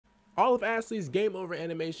all of Ashley's game over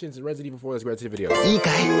animations in Resident Evil 4. Let's go to the video. Alright,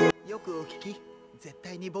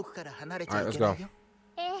 let's go.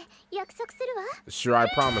 Sure,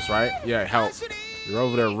 I promise, right? Yeah, help. You're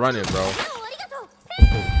over there running, bro. Oh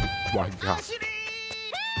my god.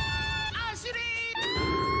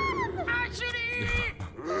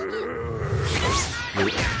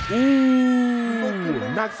 Ooh,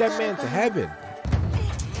 knocks that man to heaven.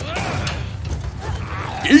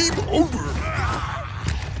 Game over.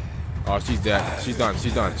 Oh, she's dead. She's done.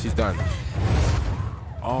 She's done. She's done.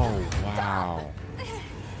 Oh, wow.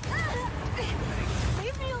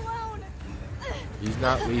 Leave me alone. He's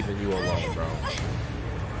not leaving you alone, bro.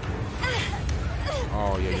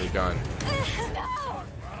 Oh, yeah, you're done.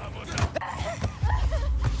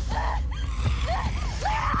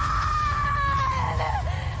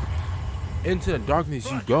 Into the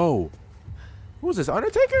darkness you go. Who's this,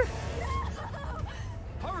 Undertaker?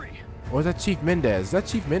 Hurry. Or is that Chief Mendez? Is that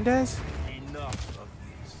Chief Mendez? Enough of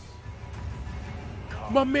this.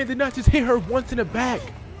 My man did not just hit her once in the back.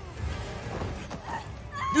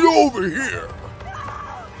 Get over here.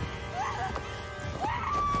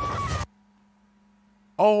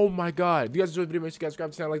 Oh my god. If you guys enjoyed the video, make sure you guys subscribe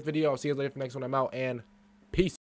to the channel, like the video. I'll see you guys later for the next one. I'm out, and peace.